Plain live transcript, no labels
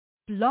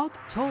Blog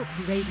Talk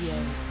Radio.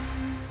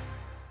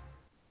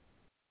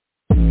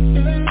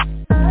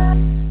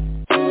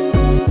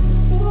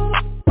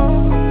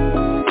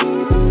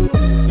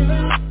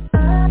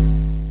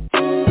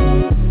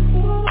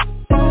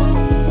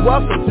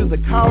 Welcome to the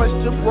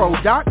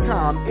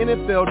College2Pro.com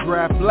NFL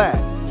Draft Blast,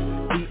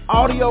 the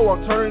audio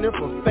alternative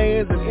for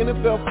fans and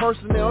NFL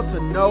personnel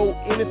to know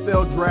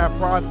NFL draft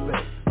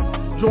prospects.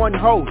 Join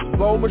host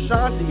Bo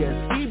Marchionte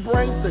as he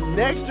brings the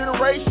next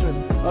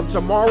generation of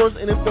tomorrow's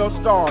NFL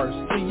stars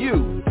to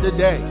you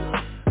today.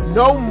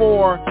 No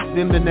more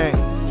than the name.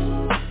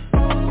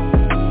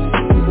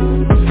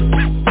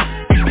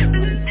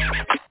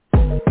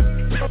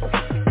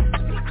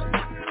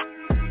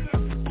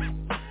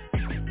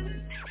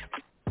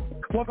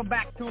 Welcome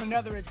back to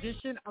another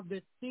edition of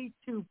the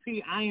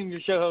C2P. I am your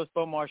show host,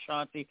 Bo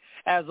Marchionte.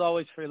 As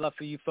always, for love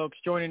for you folks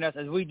joining us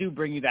as we do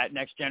bring you that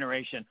next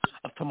generation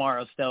of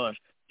tomorrow's Stellars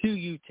to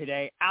you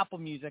today. Apple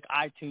Music,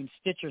 iTunes,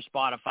 Stitcher,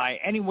 Spotify,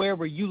 anywhere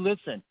where you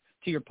listen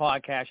to your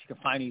podcast, you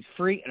can find these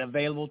free and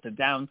available to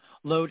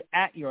download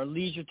at your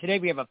leisure. Today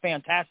we have a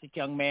fantastic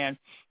young man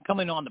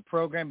coming on the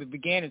program. He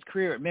began his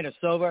career at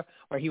Minnesota,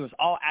 where he was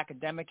all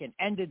academic, and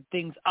ended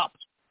things up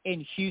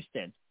in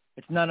Houston.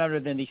 It's none other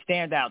than the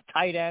standout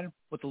tight end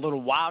with a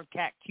little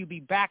Wildcat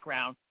QB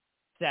background,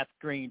 Seth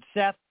Green.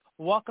 Seth,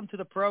 welcome to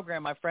the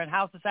program, my friend.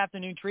 How's this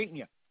afternoon treating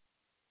you?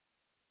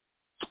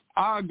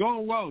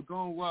 Going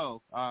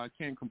well.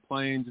 Can't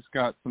complain. Just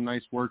got some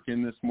nice work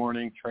in this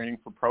morning, training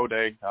for Pro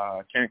Day.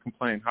 Can't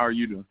complain. How are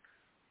you doing?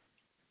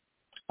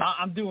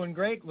 I'm doing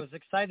great. Was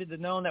excited to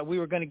know that we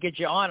were going to get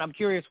you on. I'm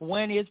curious,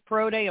 when is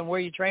Pro Day and where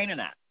are you training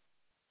at?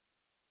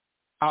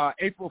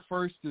 April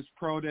 1st is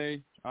Pro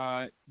Day,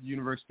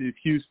 University of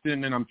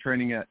Houston, and I'm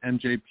training at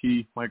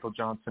MJP, Michael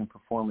Johnson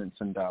Performance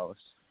in Dallas.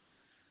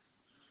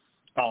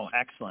 Oh,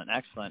 excellent.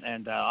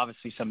 And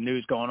obviously some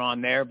news going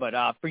on there. But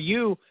for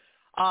you,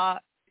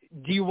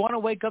 do you want to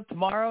wake up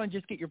tomorrow and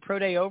just get your Pro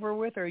Day over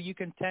with, or are you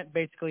content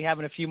basically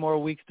having a few more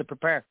weeks to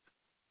prepare?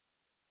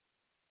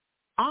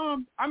 I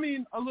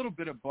mean, a little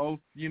bit of both.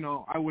 You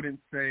know, I wouldn't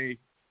say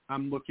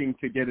I'm looking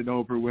to get it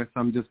over with.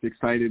 I'm just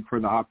excited for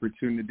the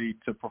opportunity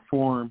to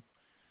perform.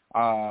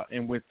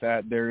 And with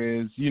that, there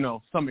is,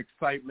 some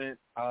excitement,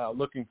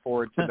 looking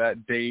forward to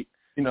that date.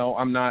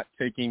 I'm not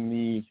taking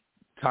the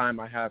time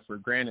I have for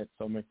granted,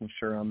 so making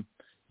sure I'm,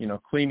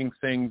 cleaning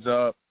things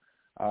up,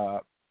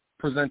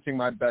 presenting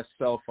my best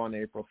self on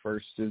April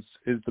 1st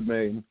is the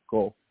main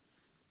goal.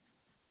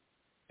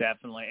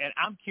 Definitely. And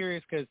I'm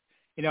curious because,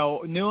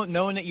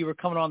 knowing that you were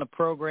coming on the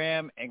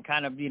program and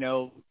kind of,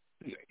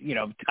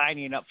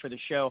 tidying up for the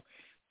show,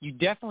 you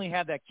definitely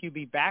have that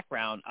QB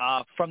background.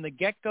 From the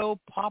get-go,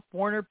 Pop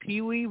Warner,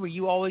 Pee Wee, were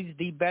you always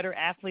the better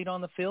athlete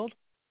on the field?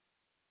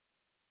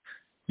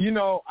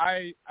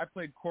 I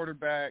played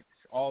quarterback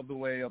all the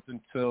way up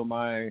until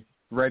my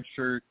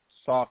redshirt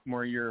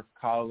sophomore year of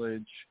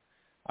college.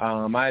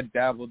 I had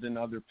dabbled in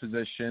other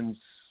positions,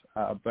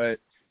 but,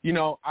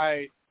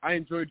 I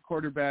enjoyed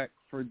quarterback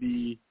for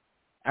the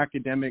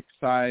academic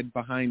side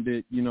behind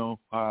it,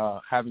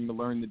 having to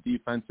learn the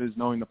defenses,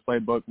 knowing the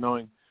playbook,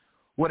 knowing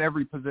what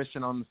every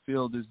position on the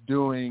field is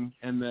doing.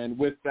 And then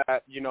with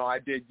that, I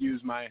did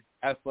use my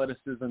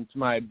athleticism to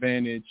my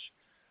advantage,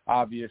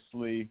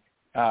 obviously.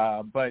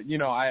 But,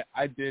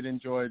 I did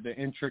enjoy the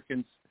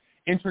intricacies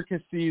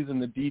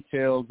and the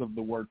details of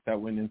the work that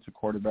went into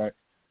quarterback.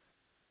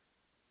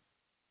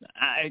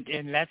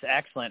 And that's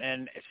excellent.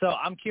 And so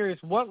I'm curious,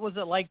 what was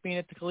it like being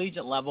at the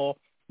collegiate level,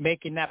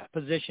 making that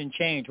position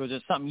change? Was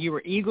it something you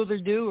were eager to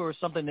do, or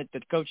something that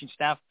the coaching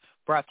staff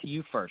brought to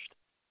you first?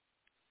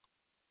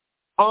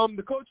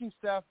 The coaching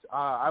staff,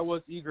 I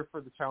was eager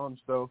for the challenge,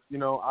 though.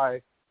 I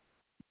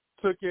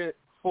took it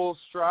full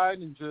stride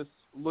and just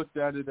looked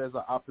at it as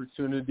an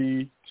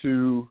opportunity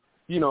to,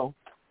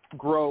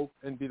 grow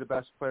and be the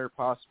best player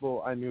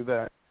possible. I knew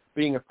that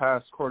being a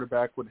past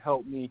quarterback would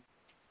help me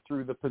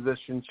through the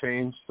position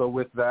change. So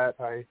with that,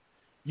 I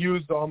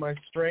used all my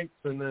strengths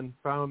and then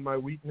found my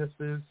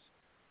weaknesses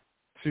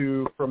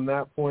to, from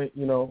that point,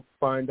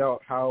 find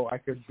out how I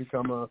could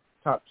become a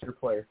top-tier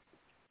player.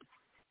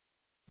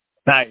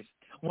 Nice.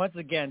 Once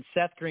again,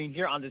 Seth Green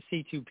here on the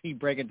C2P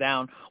breaking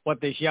down what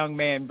this young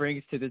man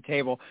brings to the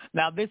table.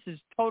 Now, this is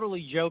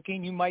totally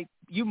joking. You might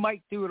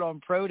do it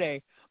on Pro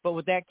Day, but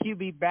with that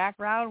QB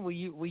background, will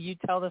you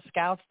tell the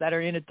scouts that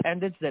are in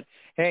attendance that,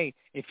 hey,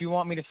 if you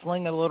want me to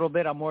sling a little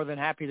bit, I'm more than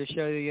happy to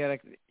show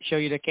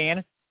you the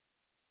cannon?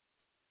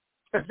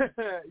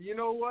 You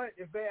know what?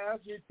 If they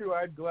ask me to,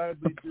 I'd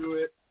gladly do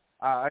it.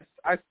 I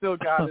still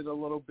got it a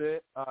little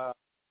bit,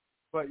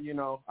 but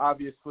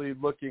obviously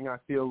looking, I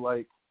feel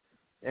like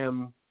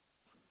am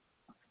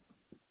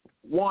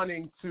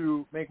wanting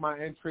to make my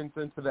entrance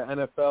into the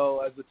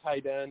NFL as a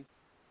tight end.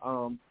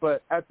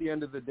 But at the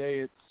end of the day,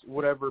 it's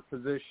whatever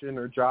position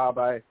or job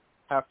I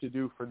have to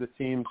do for the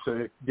team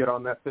to get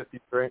on that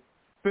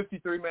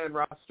 53-man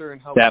roster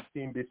and help the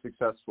team be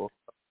successful.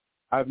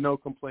 I have no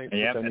complaints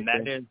with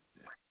anything.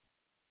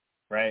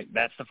 right?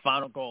 That's the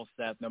final goal,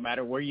 Seth. No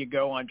matter where you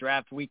go on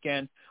draft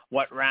weekend,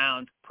 what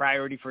round,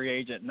 priority free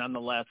agent,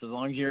 nonetheless, as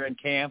long as you're in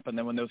camp and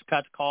then when those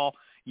cuts call,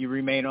 you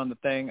remain on the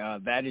thing.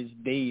 That is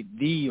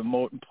the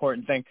most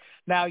important thing.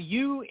 Now,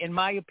 you, in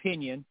my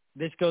opinion,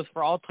 this goes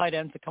for all tight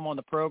ends that come on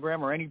the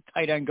program or any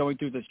tight end going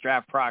through this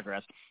draft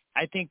progress.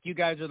 I think you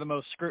guys are the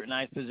most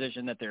scrutinized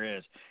position that there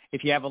is.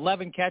 If you have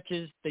 11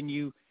 catches, then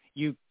you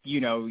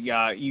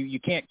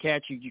can't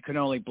catch. You can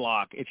only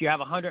block. If you have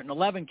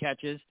 111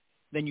 catches,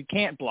 then you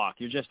can't block.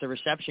 You're just a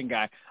reception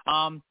guy.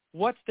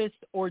 What's this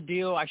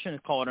ordeal? I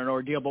shouldn't call it an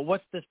ordeal, but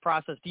what's this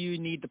process do you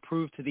need to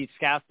prove to these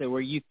scouts that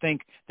where you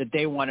think that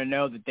they want to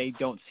know that they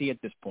don't see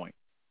at this point?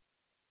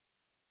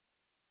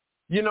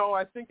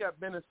 I think at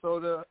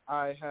Minnesota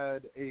I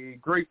had a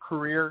great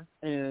career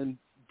and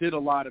did a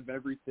lot of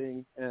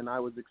everything, and I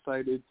was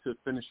excited to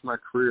finish my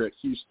career at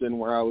Houston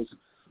where I was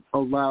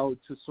allowed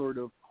to sort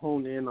of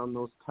hone in on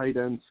those tight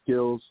end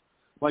skills,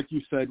 like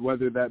you said,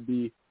 whether that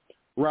be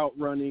route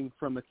running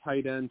from a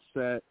tight end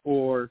set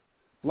or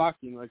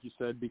blocking, like you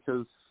said,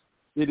 because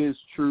it is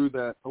true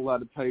that a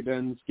lot of tight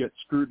ends get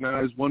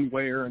scrutinized one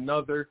way or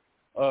another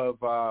of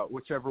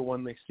whichever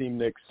one they seem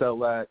to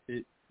excel at.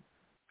 It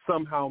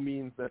somehow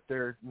means that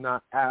they're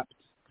not apt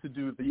to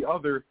do the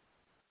other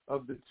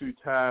of the two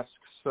tasks.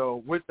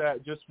 So with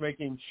that, just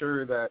making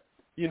sure that,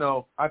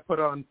 I put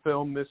on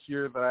film this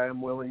year that I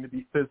am willing to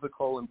be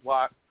physical and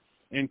block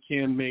and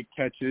can make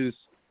catches,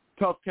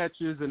 tough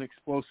catches and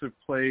explosive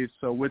plays.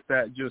 So with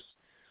that, just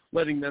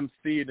letting them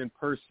see it in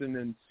person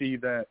and see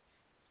that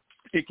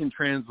it can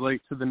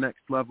translate to the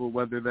next level,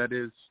 whether that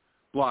is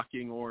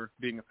blocking or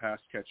being a pass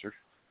catcher.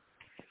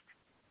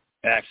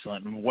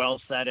 Excellent.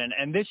 Well said.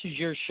 And this is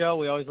your show.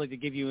 We always like to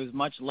give you as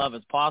much love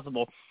as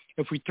possible.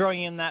 If we throw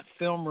you in that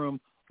film room,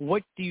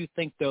 what do you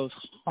think those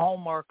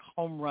hallmark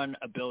home run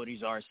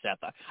abilities are, Seth?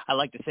 I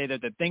like to say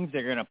that the things that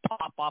are going to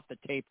pop off the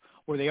tape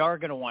where they are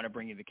going to want to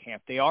bring you to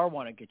camp, they are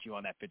want to get you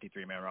on that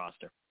 53-man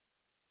roster.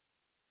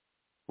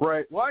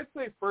 Right. Well, I'd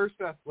say first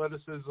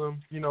athleticism.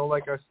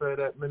 Like I said,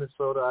 at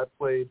Minnesota, I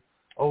played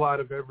a lot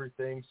of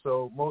everything.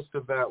 So most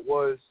of that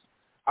was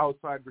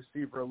outside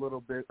receiver a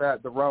little bit.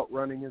 That the route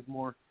running is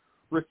more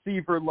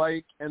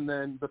receiver-like, and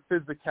then the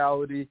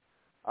physicality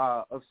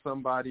of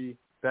somebody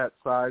that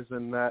size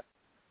and that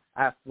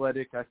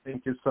athletic, I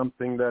think, is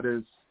something that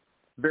is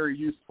very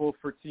useful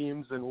for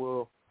teams and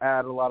will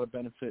add a lot of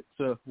benefit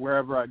to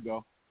wherever I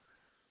go.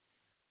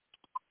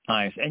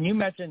 Nice. And you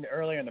mentioned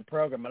earlier in the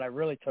program, and I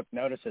really took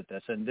notice of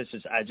this, and this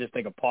is, I just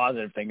think, a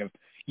positive thing of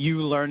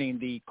you learning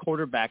the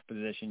quarterback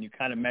position. You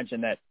kind of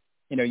mentioned that,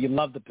 you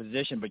love the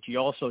position, but you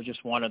also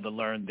just wanted to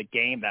learn the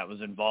game that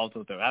was involved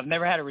with it. I've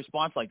never had a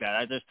response like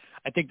that.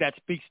 I think that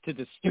speaks to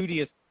the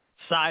studious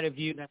side of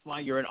you. That's why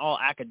you're an all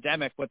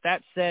academic. With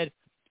that said,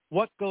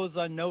 what goes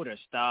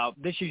unnoticed?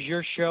 This is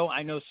your show.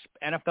 I know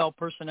NFL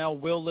personnel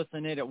will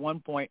listen in at one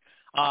point.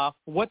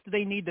 What do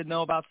they need to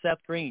know about Seth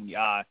Green?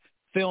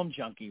 Film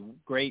junkie,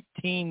 great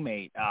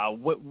teammate,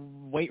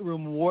 weight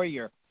room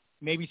warrior,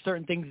 maybe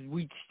certain things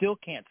we still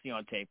can't see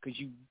on tape because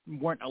you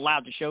weren't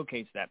allowed to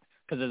showcase that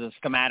because of the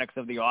schematics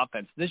of the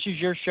offense. This is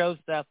your show,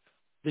 Seth.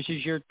 This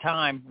is your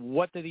time.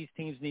 What do these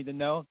teams need to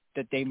know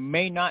that they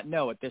may not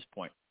know at this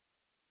point?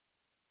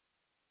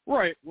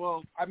 Right.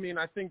 Well, I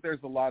think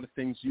there's a lot of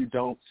things you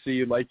don't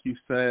see, like you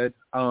said,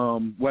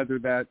 whether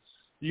that's,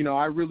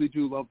 I really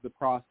do love the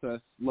process,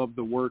 love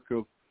the work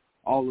of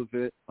all of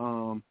it.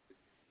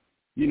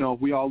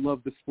 We all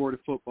love the sport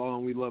of football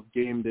and we love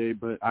game day,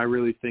 but I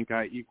really think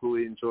I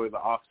equally enjoy the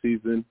off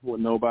season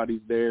when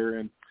nobody's there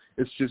and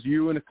it's just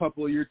you and a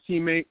couple of your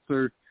teammates,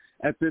 or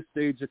at this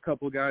stage, a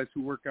couple of guys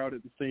who work out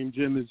at the same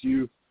gym as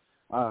you,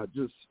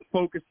 just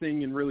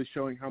focusing and really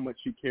showing how much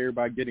you care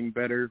by getting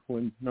better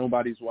when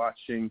nobody's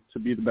watching to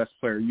be the best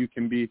player you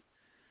can be.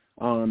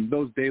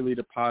 Those daily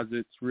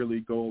deposits really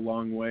go a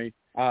long way.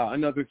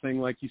 Another thing,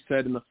 like you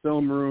said, in the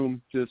film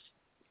room, just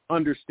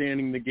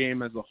understanding the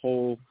game as a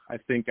whole. I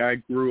think I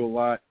grew a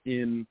lot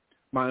in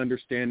my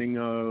understanding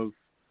of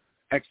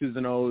X's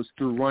and O's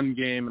through run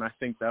game, and I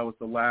think that was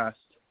the last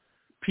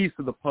piece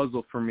of the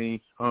puzzle for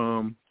me.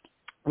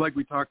 Like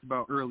we talked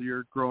about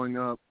earlier, growing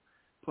up,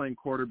 playing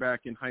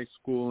quarterback in high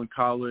school and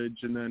college,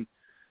 and then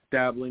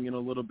dabbling in a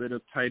little bit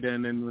of tight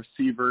end and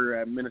receiver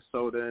at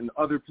Minnesota and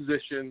other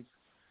positions.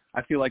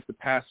 I feel like the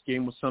pass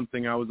game was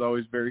something I was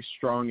always very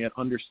strong at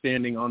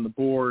understanding on the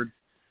board,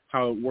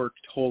 how it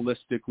worked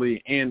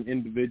holistically and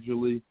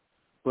individually.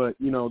 But,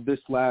 this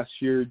last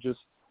year, just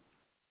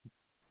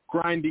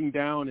grinding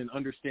down and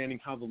understanding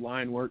how the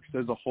line works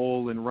as a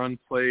whole and run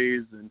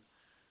plays and,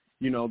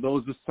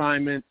 those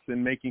assignments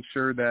and making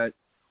sure that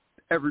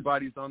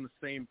everybody's on the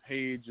same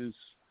page is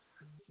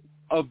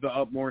of the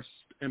utmost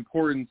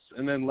importance.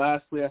 And then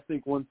lastly, I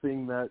think one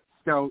thing that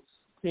scouts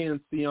can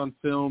see on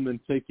film and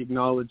take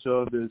knowledge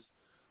of is,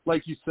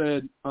 like you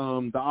said,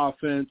 the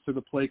offense or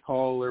the play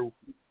call or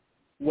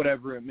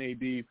whatever it may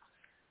be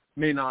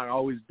may not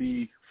always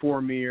be for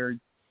me, or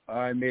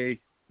I may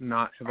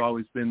not have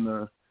always been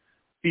the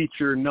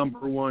feature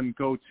number one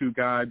go-to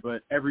guy,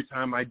 but every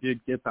time I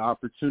did get the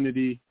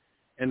opportunity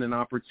and an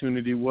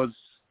opportunity was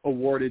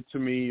awarded to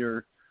me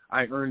or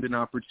I earned an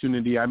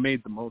opportunity, I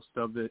made the most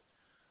of it,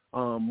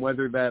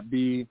 whether that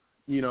be,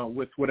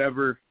 with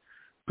whatever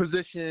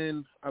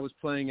position I was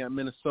playing at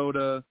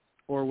Minnesota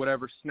or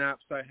whatever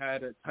snaps I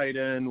had at tight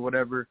end,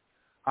 whatever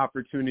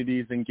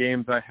opportunities and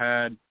games I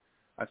had.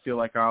 I feel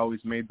like I always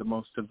made the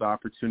most of the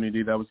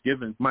opportunity that was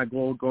given. My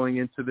goal going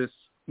into this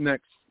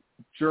next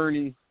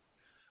journey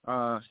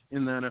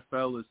in the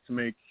NFL is to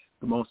make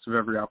the most of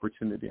every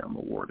opportunity I'm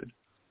awarded.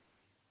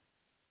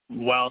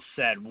 Well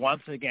said.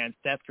 Once again,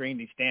 Seth Green,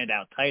 the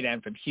standout tight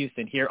end from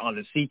Houston here on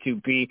the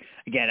C2P.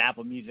 Again,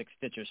 Apple Music,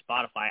 Stitcher,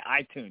 Spotify,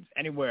 iTunes,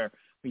 anywhere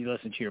where you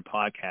listen to your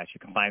podcast. You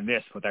can find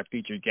this with our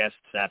featured guest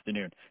this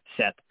afternoon,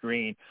 Seth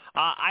Green.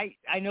 I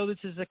know this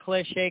is a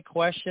cliche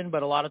question,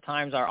 but a lot of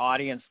times our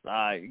audience,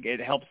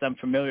 it helps them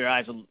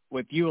familiarize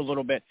with you a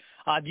little bit.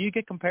 Do you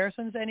get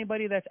comparisons to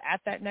anybody that's at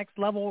that next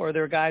level, or are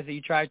there guys that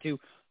you try to,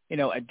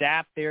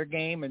 adapt their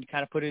game and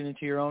kind of put it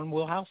into your own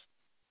wheelhouse?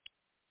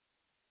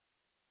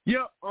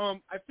 Yeah,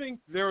 I think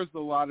there was a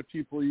lot of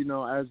people,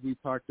 as we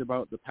talked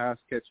about, the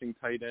pass-catching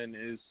tight end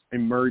is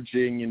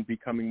emerging and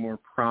becoming more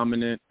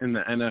prominent in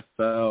the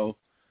NFL.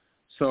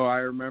 So I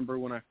remember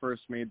when I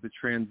first made the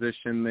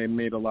transition, they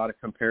made a lot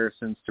of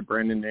comparisons to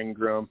Brandon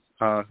Ingram,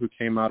 who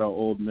came out of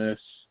Ole Miss.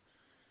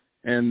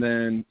 And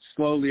then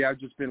slowly I've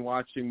just been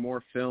watching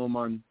more film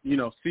on,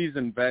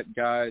 seasoned vet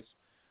guys.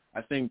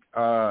 I think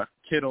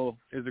Kittle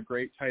is a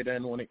great tight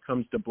end when it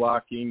comes to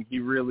blocking. He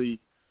really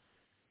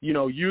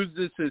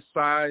uses his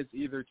size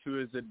either to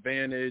his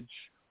advantage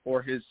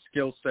or his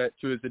skill set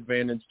to his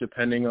advantage,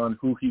 depending on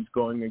who he's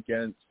going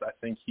against. I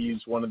think he's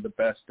one of the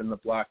best in the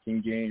blocking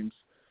games.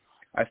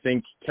 I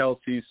think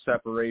Kelsey's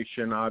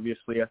separation,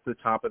 obviously, at the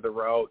top of the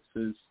routes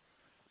is,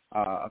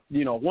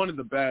 one of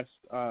the best.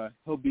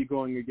 He'll be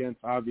going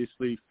against,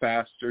 obviously,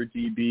 faster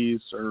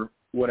DBs or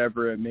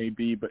whatever it may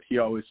be, but he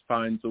always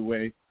finds a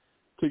way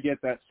to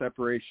get that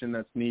separation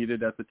that's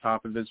needed at the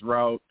top of his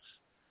routes.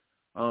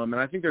 And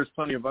I think there's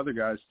plenty of other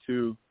guys,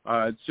 too.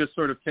 It's just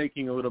sort of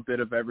taking a little bit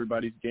of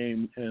everybody's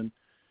game and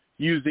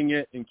using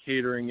it and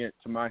catering it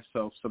to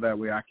myself so that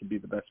way I can be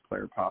the best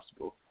player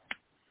possible.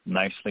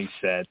 Nicely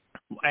said.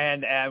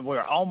 And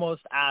we're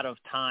almost out of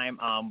time.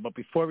 But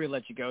before we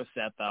let you go,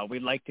 Seth,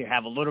 we'd like to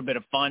have a little bit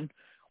of fun.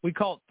 We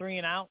call it 3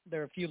 and Out.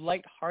 There are a few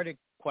lighthearted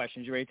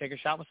questions. You ready to take a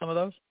shot with some of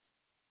those?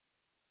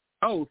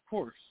 Oh, of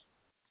course.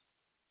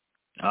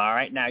 All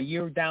right. Now,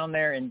 you're down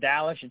there in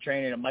Dallas. You're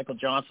training at Michael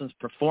Johnson's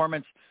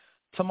Performance.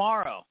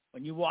 Tomorrow,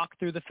 when you walk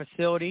through the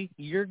facility,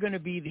 you're going to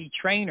be the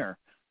trainer,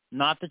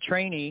 not the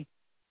trainee.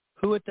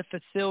 Who at the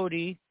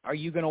facility are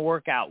you going to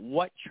work out?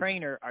 What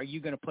trainer are you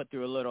going to put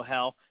through a little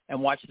hell and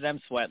watch them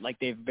sweat like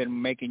they've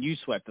been making you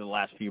sweat for the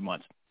last few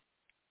months?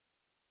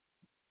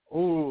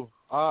 Ooh,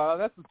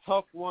 that's a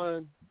tough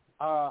one.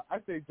 I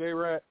say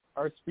J-Rat,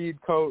 our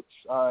speed coach,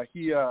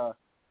 he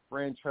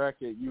ran track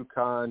at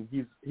UConn.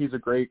 He's a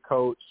great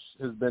coach,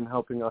 has been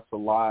helping us a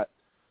lot,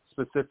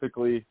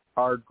 specifically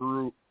our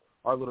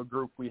little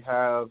group we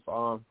have,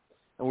 and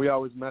we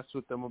always mess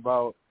with them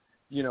about,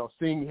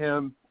 seeing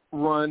him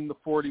run the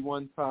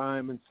 41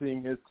 time and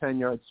seeing his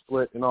 10-yard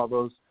split and all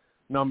those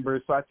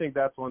numbers. So I think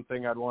that's one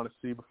thing I'd want to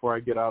see before I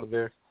get out of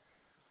there.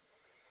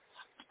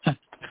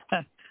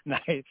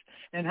 Nice.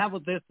 And how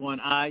about this one?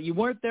 You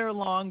weren't there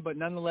long, but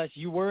nonetheless,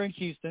 you were in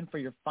Houston for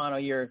your final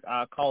year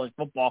of college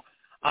football.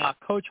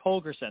 Coach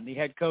Holgerson, the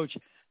head coach,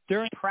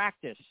 during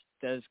practice,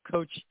 does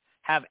Coach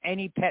have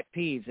any pet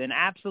peeves? An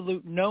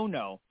absolute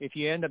no-no. If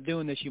you end up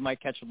doing this, you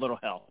might catch a little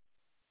hell.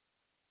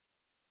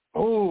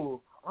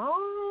 Oh,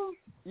 I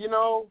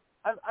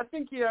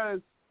think he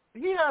has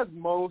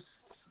most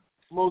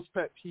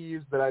pet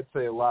peeves that I'd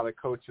say a lot of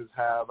coaches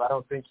have. I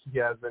don't think he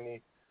has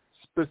any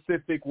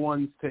specific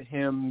ones to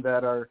him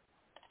that are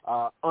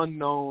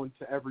unknown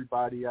to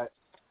everybody. I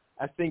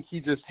think he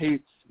just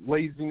hates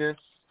laziness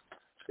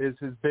is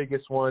his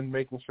biggest one,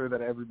 making sure that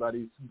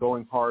everybody's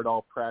going hard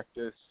all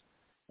practice.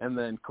 And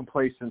then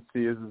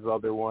complacency is his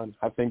other one.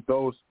 I think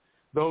those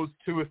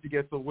two, if he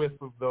gets a whiff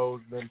of those,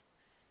 then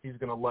he's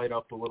going to light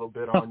up a little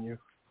bit on you.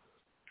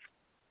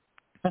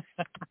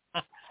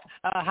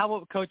 How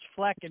about Coach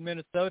Fleck in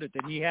Minnesota?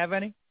 Did he have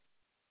any?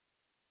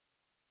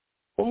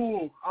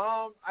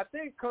 I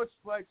think Coach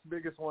Fleck's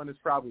biggest one is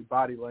probably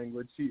body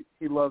language.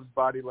 He loves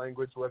body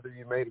language, whether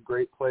you made a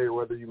great play or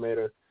whether you made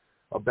a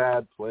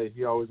bad play.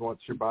 He always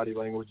wants your body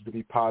language to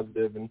be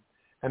positive and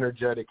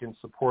energetic and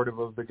supportive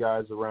of the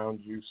guys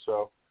around you.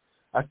 So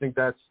I think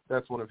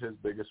that's one of his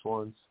biggest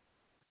ones.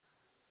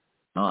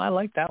 Oh, I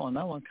like that one.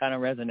 That one kind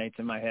of resonates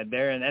in my head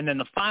there. And then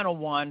the final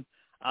one,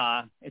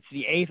 it's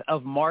the 8th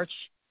of March.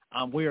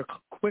 We are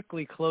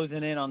quickly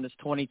closing in on this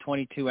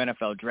 2022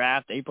 NFL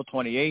Draft, April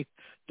 28th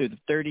through the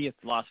 30th,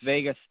 Las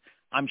Vegas.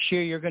 I'm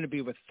sure you're going to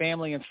be with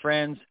family and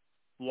friends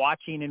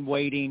watching and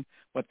waiting.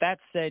 With that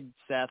said,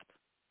 Seth,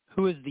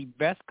 who is the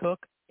best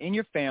cook in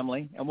your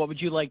family, and what would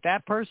you like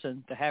that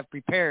person to have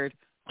prepared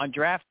on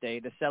draft day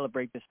to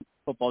celebrate this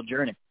football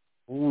journey?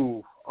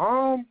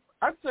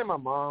 I'd say my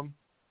mom.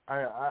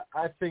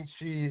 I think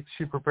she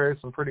prepares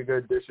some pretty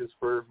good dishes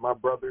for my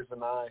brothers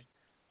and I,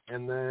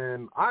 And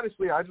then,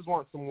 honestly, I just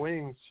want some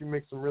wings. She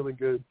makes some really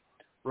good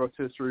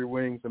rotisserie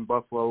wings and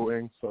buffalo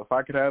wings. So if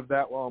I could have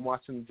that while I'm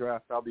watching the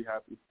draft, I'll be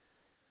happy.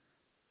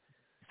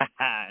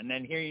 And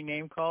then hear your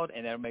name called,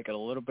 and that'll make it a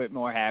little bit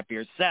more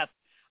happier. Seth,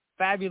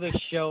 fabulous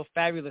show,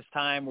 fabulous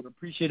time. We're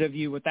appreciative of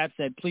you. With that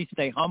said, please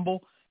stay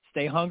humble,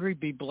 stay hungry,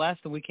 be blessed,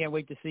 and we can't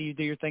wait to see you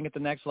do your thing at the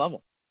next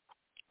level.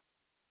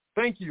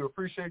 Thank you.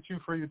 Appreciate you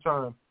for your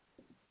time.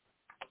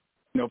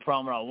 No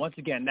problem at all. Once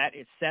again, that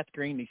is Seth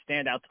Green, the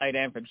standout tight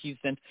end from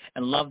Houston,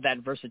 and love that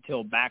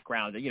versatile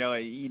background. You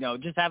know,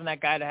 just having that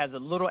guy that has a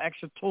little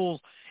extra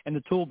tools in the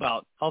tool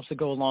belt helps to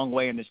go a long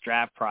way in this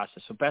draft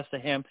process. So best to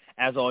him.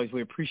 As always,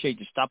 we appreciate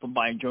you stopping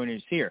by and joining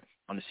us here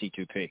on the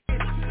C2P.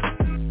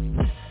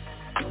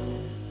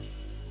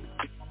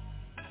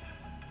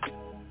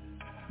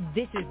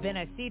 This has been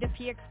a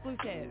C2P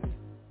exclusive.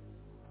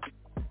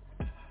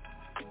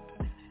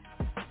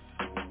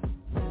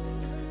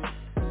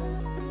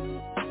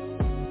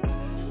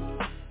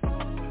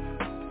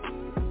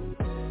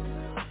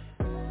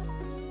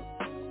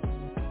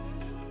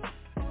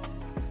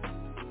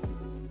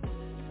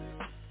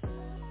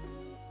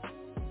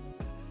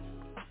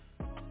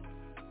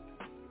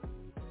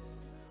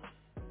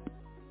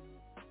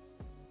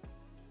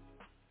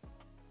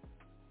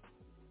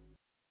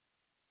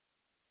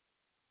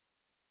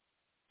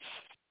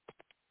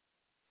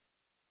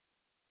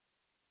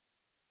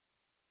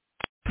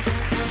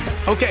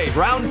 Okay,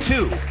 round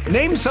two.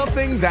 Name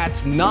something that's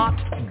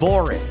not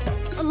boring.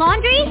 A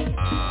laundry?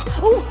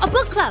 Ooh, a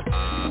book club.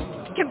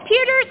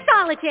 Computer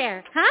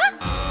solitaire, huh?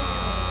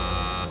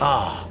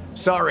 Ah,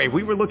 sorry,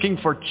 we were looking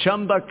for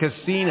Chumba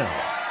Casino.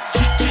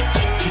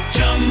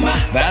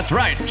 That's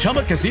right,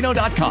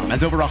 ChumbaCasino.com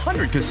has over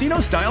 100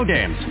 casino-style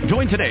games.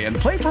 Join today and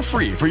play for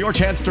free for your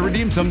chance to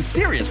redeem some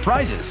serious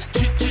prizes.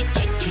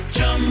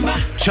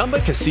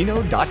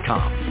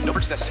 ChumbaCasino.com. No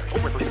purchase necessary.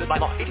 Void where prohibited by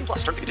law. 18+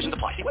 terms and conditions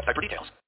apply. See website for details.